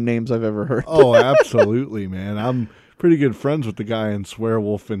horror-themed names I've ever heard. Oh, absolutely, man. I'm pretty good friends with the guy in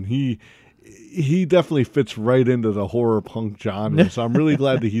Swearwolf, and he definitely fits right into the horror punk genre. So I'm really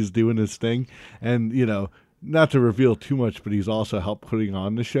glad that he's doing his thing. And, you know, not to reveal too much, but he's also helped putting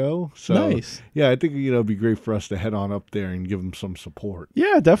on the show. So, nice. Yeah, I think, you know, it'd be great for us to head on up there and give him some support.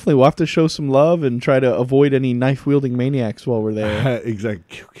 Yeah, definitely. We'll have to show some love and try to avoid any knife-wielding maniacs while we're there.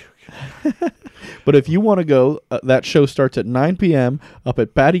 Exactly. But if you want to go, that show starts at 9 p.m. up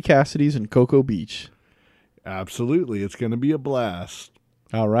at Patty Cassidy's in Cocoa Beach. Absolutely. It's going to be a blast.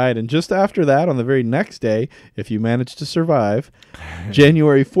 All right. And just after that, on the very next day, if you manage to survive,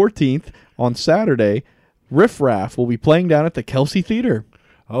 January 14th on Saturday, Riff Raff will be playing down at the Kelsey Theater.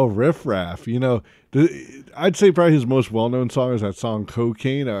 Oh, Riff Raff. You know, I'd say probably his most well-known song is that song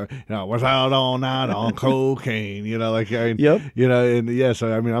Cocaine, or, you know, was out all night on cocaine, you know, like, yep. You know, and yeah,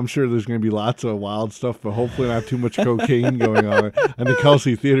 so, I mean, I'm sure there's going to be lots of wild stuff, but hopefully not too much cocaine going on. And the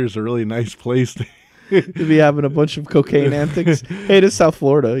Kelsey Theater is a really nice place to be having a bunch of cocaine antics. Hey, it is South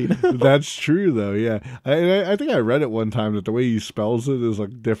Florida, you know. That's true, though. Yeah, I think I read it one time that the way he spells it is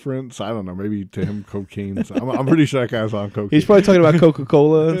like different. So I don't know. Maybe to him, cocaine. I'm pretty sure that guy's on cocaine. He's probably talking about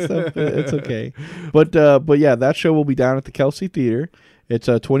Coca-Cola and stuff. It's okay. But yeah, that show will be down at the Kelsey Theater. It's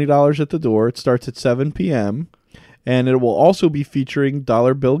 $20 at the door. It starts at 7 p.m. And it will also be featuring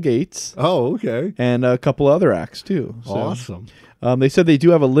Dollar Bill Gates. Oh, okay. And a couple other acts too. So, awesome. They said they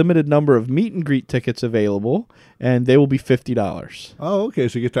do have a limited number of meet and greet tickets available, and they will be $50. Oh, okay.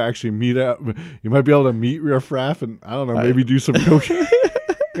 So you get to actually meet up. You might be able to meet Riff Raff and, I don't know, maybe do some cocaine.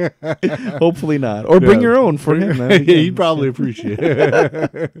 Hopefully not. Or bring your own for him. Yeah, he'd probably appreciate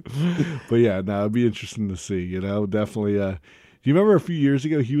it. But yeah, no, it'd be interesting to see, you know, definitely. Do you remember a few years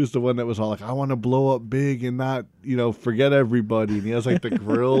ago, he was the one that was all like, I want to blow up big and not, you know, forget everybody. And he has like the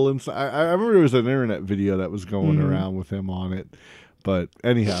grill and stuff. I remember there was an internet video that was going around with him on it. But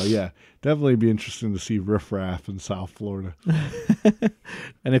anyhow, yeah, definitely be interesting to see Riff Raff in South Florida.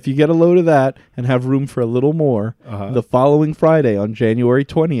 And if you get a load of that and have room for a little more, the following Friday on January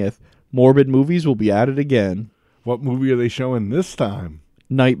 20th, Morbid Movies will be at it again. What movie are they showing this time?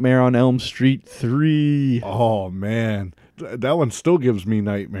 Nightmare on Elm Street 3. Oh man, that one still gives me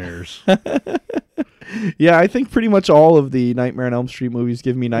nightmares. Yeah, I think pretty much all of the Nightmare on Elm Street movies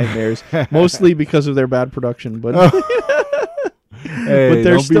give me nightmares, mostly because of their bad production. But Hey, but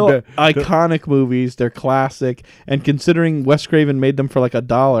they're don't be still bad. iconic movies. They're classic, and considering Wes Craven made them for like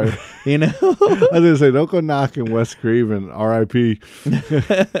 $1, you know. I was gonna say, don't go knocking Wes Craven, R.I.P.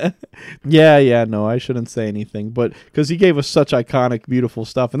 Yeah, no, I shouldn't say anything, but because he gave us such iconic, beautiful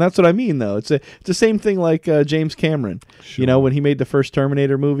stuff, and that's what I mean, though. It's the same thing like James Cameron. Sure. You know, when he made the first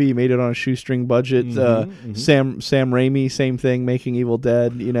Terminator movie, he made it on a shoestring budget. Sam Raimi, same thing, making Evil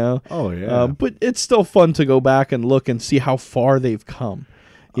Dead. You know. Oh yeah. But it's still fun to go back and look and see how far they've come.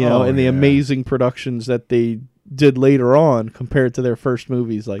 You know, and the amazing productions that they did later on compared to their first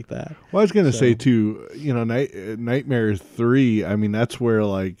movies like that. Well, I was going to say, too, you know, Nightmare 3, I mean, that's where,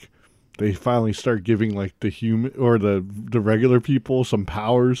 like, they finally start giving, like, the human or the regular people some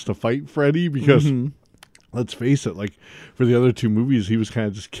powers to fight Freddy because, let's face it, like, for the other two movies, he was kind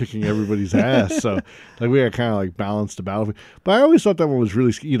of just kicking everybody's ass. So, like, we got kind of, like, balanced the battle. But I always thought that one was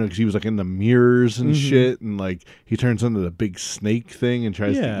really, you know, because he was, like, in the mirrors and shit, and, like, he turns into the big snake thing and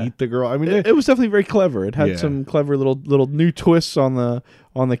tries to eat the girl. I mean, it was definitely very clever. It had some clever little new twists on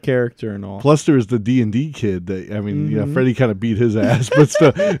the character and all. Plus, there was the D&D kid that, I mean, you know, Freddy kind of beat his ass, but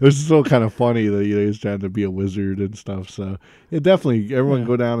still, it was still kind of funny that, you know, he was trying to be a wizard and stuff. So, it definitely, everyone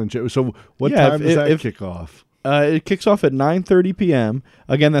go down and check. So, what time does that kick off? It kicks off at 9:30 p.m.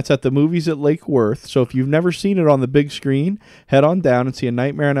 Again, that's at the movies at Lake Worth. So if you've never seen it on the big screen, head on down and see A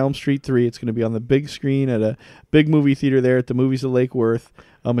Nightmare on Elm Street 3. It's going to be on the big screen at a big movie theater there at the movies at Lake Worth.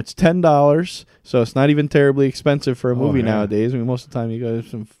 It's $10, so it's not even terribly expensive for a movie nowadays. I mean, most of the time you go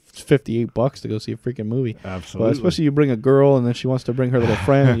some $58 to go see a freaking movie. Absolutely. But especially you bring a girl and then she wants to bring her little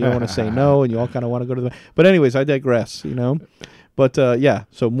friend and you don't want to say no and you all kind of want to go to the... But anyways, I digress, you know. But yeah,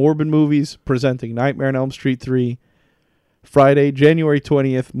 so Morbid Movies presenting Nightmare on Elm Street 3, Friday, January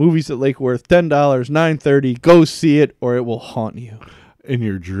 20th, movies at Lake Worth, $10, 9:30. Go see it or it will haunt you. In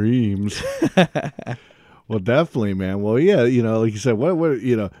your dreams. Well, definitely, man. Well, yeah, you know, like you said, what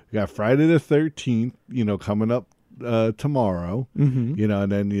you know, you got Friday the 13th, you know, coming up tomorrow, you know,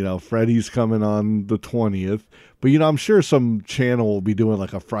 and then, you know, Freddy's coming on the 20th. But, you know, I'm sure some channel will be doing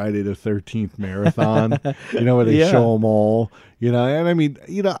like a Friday the 13th marathon, you know, where they show them all, you know. And I mean,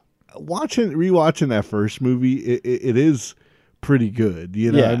 you know, rewatching that first movie, it is pretty good,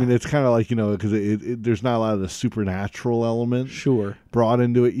 you know. Yeah. I mean, it's kind of like, you know, because there's not a lot of the supernatural element brought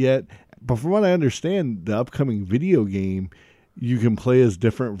into it yet. But from what I understand, the upcoming video game, you can play as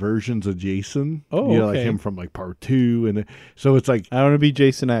different versions of Jason. Oh, you know, okay. like him from like part 2, and so it's like, I want to be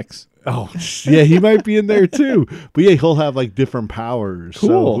Jason X. oh yeah, he might be in there too. But yeah, he'll have like different powers. Cool.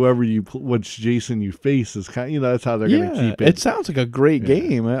 So whoever which Jason you face is kind of, you know, that's how they're going to keep it. It sounds like a great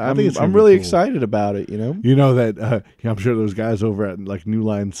game. I think it's gonna I'm be really cool. excited about it. You know. You know that I'm sure those guys over at like New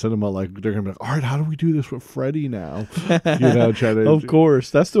Line Cinema, like they're gonna be like, all right, how do we do this with Freddy now? You know, try to. Of course,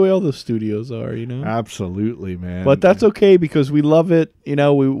 that's the way all the studios are. You know. Absolutely, man. But that's okay because we love it. You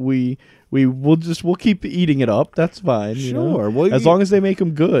know, we'll keep eating it up. That's fine. You know? Sure. Well, as long as they make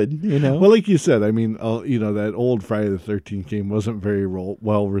them good. You know. Well, like you said, I mean, you know, that old Friday the 13th game wasn't very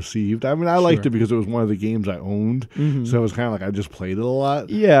well received. I mean, I liked it because it was one of the games I owned, so it was kind of like I just played it a lot.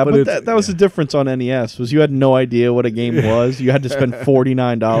 Yeah, but that was the difference on NES was you had no idea what a game was. You had to spend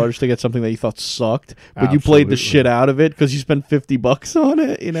 $49 to get something that you thought sucked, but you played the shit out of it because you spent $50 on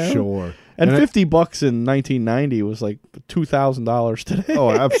it. You know. Sure. And $50 in 1990 was like $2,000 today.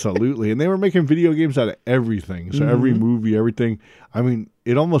 Oh, absolutely. And they were making video games out of everything. So every movie, everything. I mean,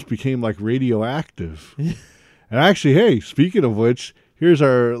 it almost became like radioactive. And actually, hey, speaking of which, here's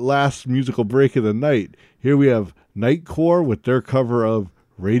our last musical break of the night. Here we have Nightcore with their cover of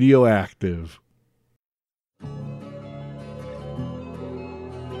Radioactive.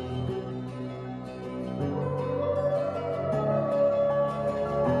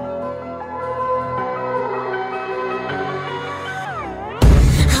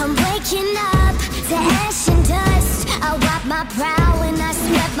 Waking up to ash and dust. I wipe my brow and I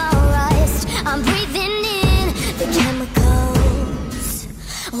sweat my rust. I'm breathing in the chemicals.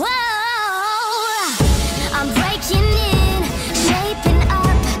 Whoa, I'm breaking in, shaping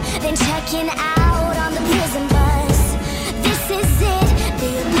up, then checking out on the prison bus. This is it,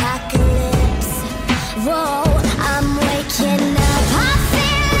 the apocalypse. Whoa, I'm waking up. I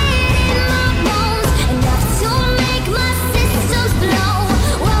feel it in my bones, enough to make my systems blow.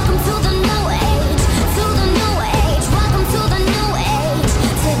 Welcome to the new age, to the new age. Welcome to the new age,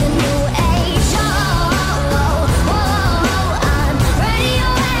 to the new age. Oh, oh, oh, I'm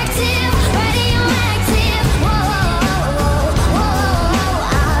radioactive, radioactive. Whoa, oh, oh,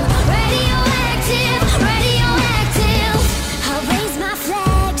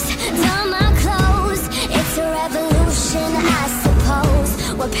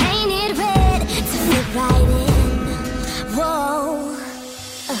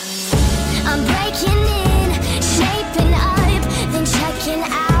 I'm breaking in, shaping up, then checking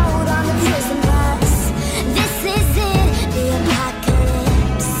out on the prison bus. This is it, the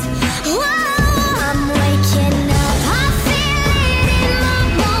apocalypse. Whoa, I'm waking up, I feel it in my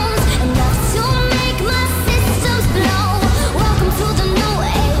bones, enough to make my systems blow. Welcome to the new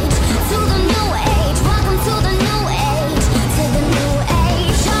age, to the new age. Welcome to the new age, to the new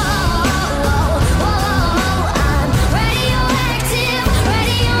age. Oh, whoa, whoa, I'm radioactive,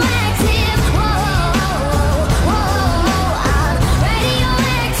 radioactive. Whoa, whoa, I'm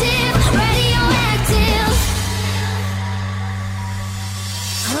radioactive, radioactive.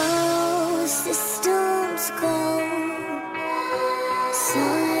 Oh, systems go.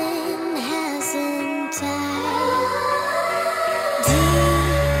 Sun hasn't died.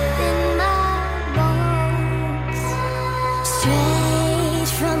 Deep in my bones, straight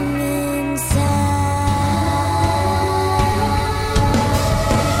from inside.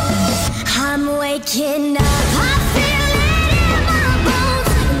 I'm waking up. I feel it in my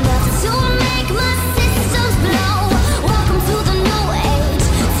bones, enough to make my systems blow. Welcome to the new age,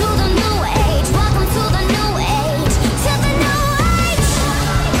 to the new age. Welcome to the new age, to the new age.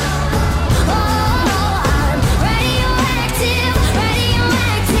 Oh, I'm radioactive,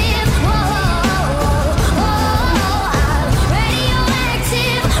 radioactive. Whoa, I'm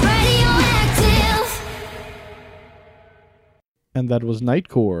radioactive, radioactive. And that was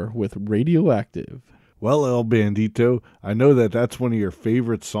Nightcore with Radioactive. Well, El Bandito, I know that that's one of your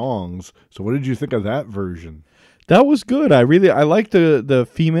favorite songs. So what did you think of that version? That was good. I like the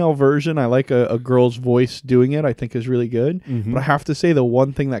female version. I like a girl's voice doing it. I think is really good. But I have to say the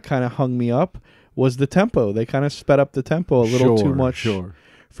one thing that kind of hung me up was the tempo. They kind of sped up the tempo a little too much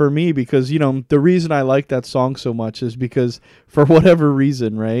for me because, the reason I like that song so much is because for whatever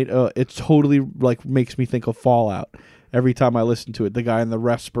reason, right, it totally like makes me think of Fallout. Every time I listen to it, the guy in the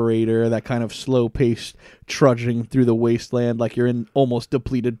respirator, that kind of slow-paced trudging through the wasteland like you're in almost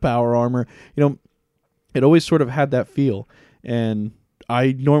depleted power armor. It always sort of had that feel. And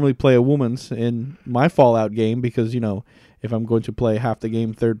I normally play a woman's in my Fallout game because, if I'm going to play half the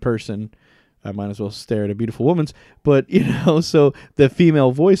game third person, I might as well stare at a beautiful woman's. But, so the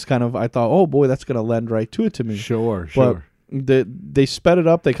female voice kind of, I thought, oh boy, that's going to lend right to it to me. Sure. But they sped it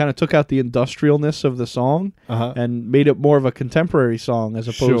up. They kind of took out the industrialness of the song and made it more of a contemporary song as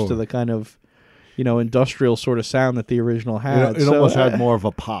opposed to the kind of, industrial sort of sound that the original had. It almost had more of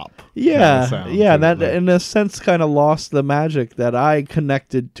a pop. Yeah, sound that in a sense kind of lost the magic that I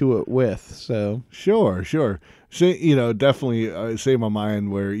connected to it with. So Sure. So, definitely same on mine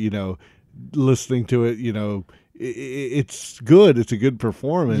where, listening to it, it's good. It's a good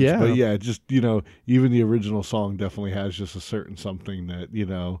performance. Yeah. But yeah, just, even the original song definitely has just a certain something that,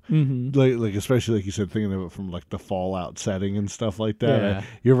 like especially like you said, thinking of it from like the Fallout setting and stuff like that. Yeah.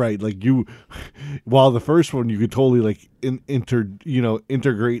 You're right. Like while the first one you could totally like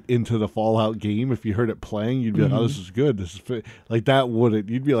integrate into the Fallout game. If you heard it playing, you'd be like, oh, this is good. This is like that wouldn't.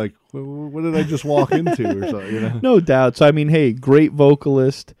 You'd be like, what did I just walk into or something? No doubt. So I mean, hey, great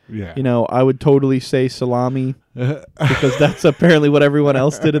vocalist. Yeah. I would totally say Salami because that's apparently what everyone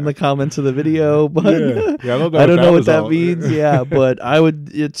else did in the comments of the video. But I don't know, I don't know what that means. Yeah, but I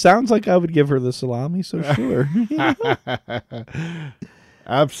would. It sounds like I would give her the salami. So sure.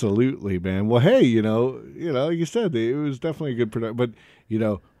 Absolutely, man. Well, hey, like you said, it was definitely a good production. But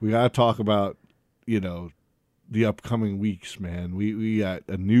we gotta talk about the upcoming weeks, man. We got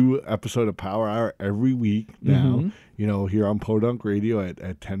a new episode of Power Hour every week now. Here on Podunk Radio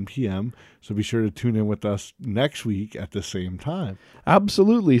at 10 p.m. So be sure to tune in with us next week at the same time.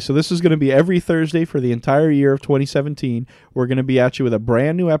 Absolutely. So this is going to be every Thursday for the entire year of 2017. We're going to be at you with a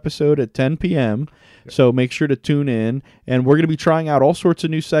brand new episode at 10 p.m. So make sure to tune in. And we're going to be trying out all sorts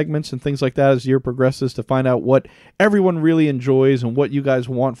of new segments and things like that as the year progresses to find out what everyone really enjoys and what you guys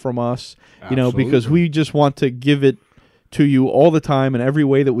want from us. Because we just want to give it to you all the time in every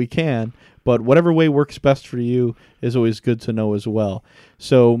way that we can. But whatever way works best for you is always good to know as well.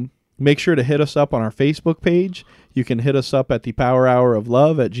 So make sure to hit us up on our Facebook page. You can hit us up at the Power Hour of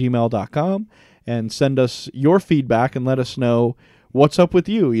Love at gmail.com and send us your feedback and let us know what's up with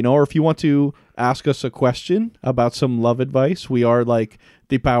you, or if you want to ask us a question about some love advice. We are like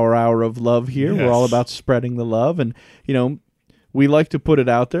the Power Hour of Love here. Yes. We're all about spreading the love. And, we like to put it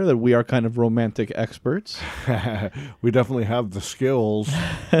out there that we are kind of romantic experts. We definitely have the skills.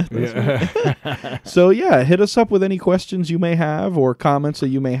 So yeah, hit us up with any questions you may have or comments that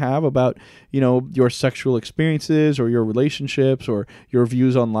you may have about, your sexual experiences or your relationships or your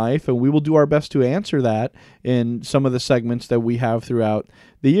views on life, and we will do our best to answer that in some of the segments that we have throughout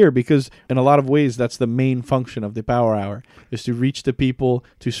the year, because in a lot of ways that's the main function of the Power Hour, is to reach the people,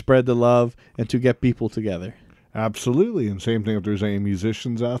 to spread the love, and to get people together. Absolutely. And same thing, if there's any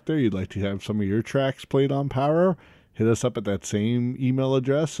musicians out there you'd like to have some of your tracks played on Power, hit us up at that same email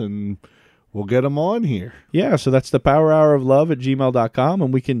address and we'll get them on here. Yeah, so that's the powerhouroflove@gmail.com,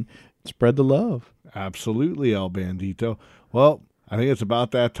 and we can spread the love. Absolutely, El Bandito. Well, I think it's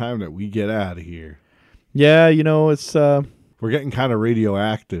about that time that we get out of here. Yeah, it's... We're getting kind of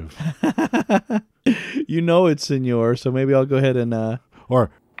radioactive. It's senor, so maybe I'll go ahead and... Or...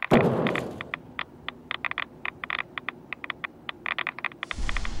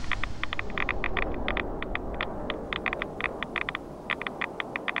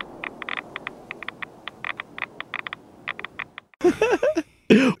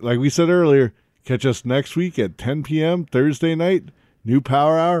 Like we said earlier, catch us next week at 10 p.m. Thursday night. New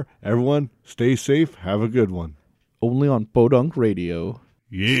Power Hour. Everyone, stay safe. Have a good one. Only on Podunk Radio.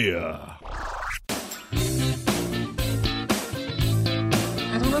 Yeah.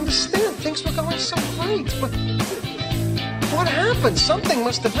 I don't understand. Things were going so great, but what happened? Something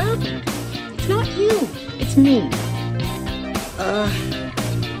must have happened. It's not you. It's me.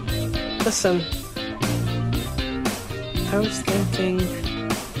 Listen. I was thinking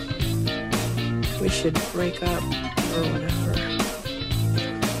we should break up or whatever.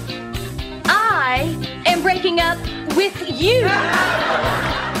 I am breaking up with you.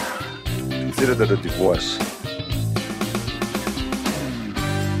 Consider that a divorce.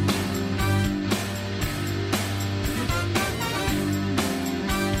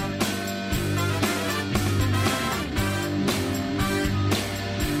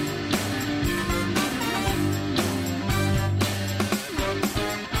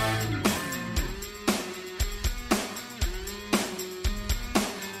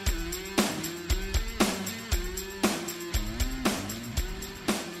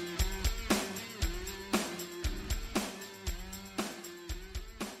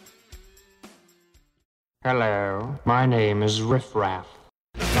 Hello, my name is Riff Raff.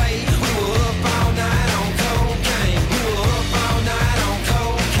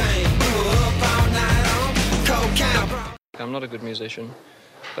 I'm not a good musician,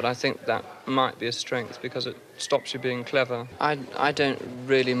 but I think that might be a strength because it stops you being clever. I don't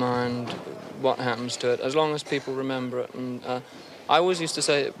really mind what happens to it, as long as people remember it. And I always used to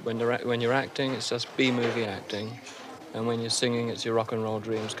say when you're acting, it's just B-movie acting. And when you're singing, it's your rock and roll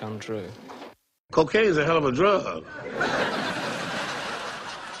dreams come true. Cocaine is a hell of a drug.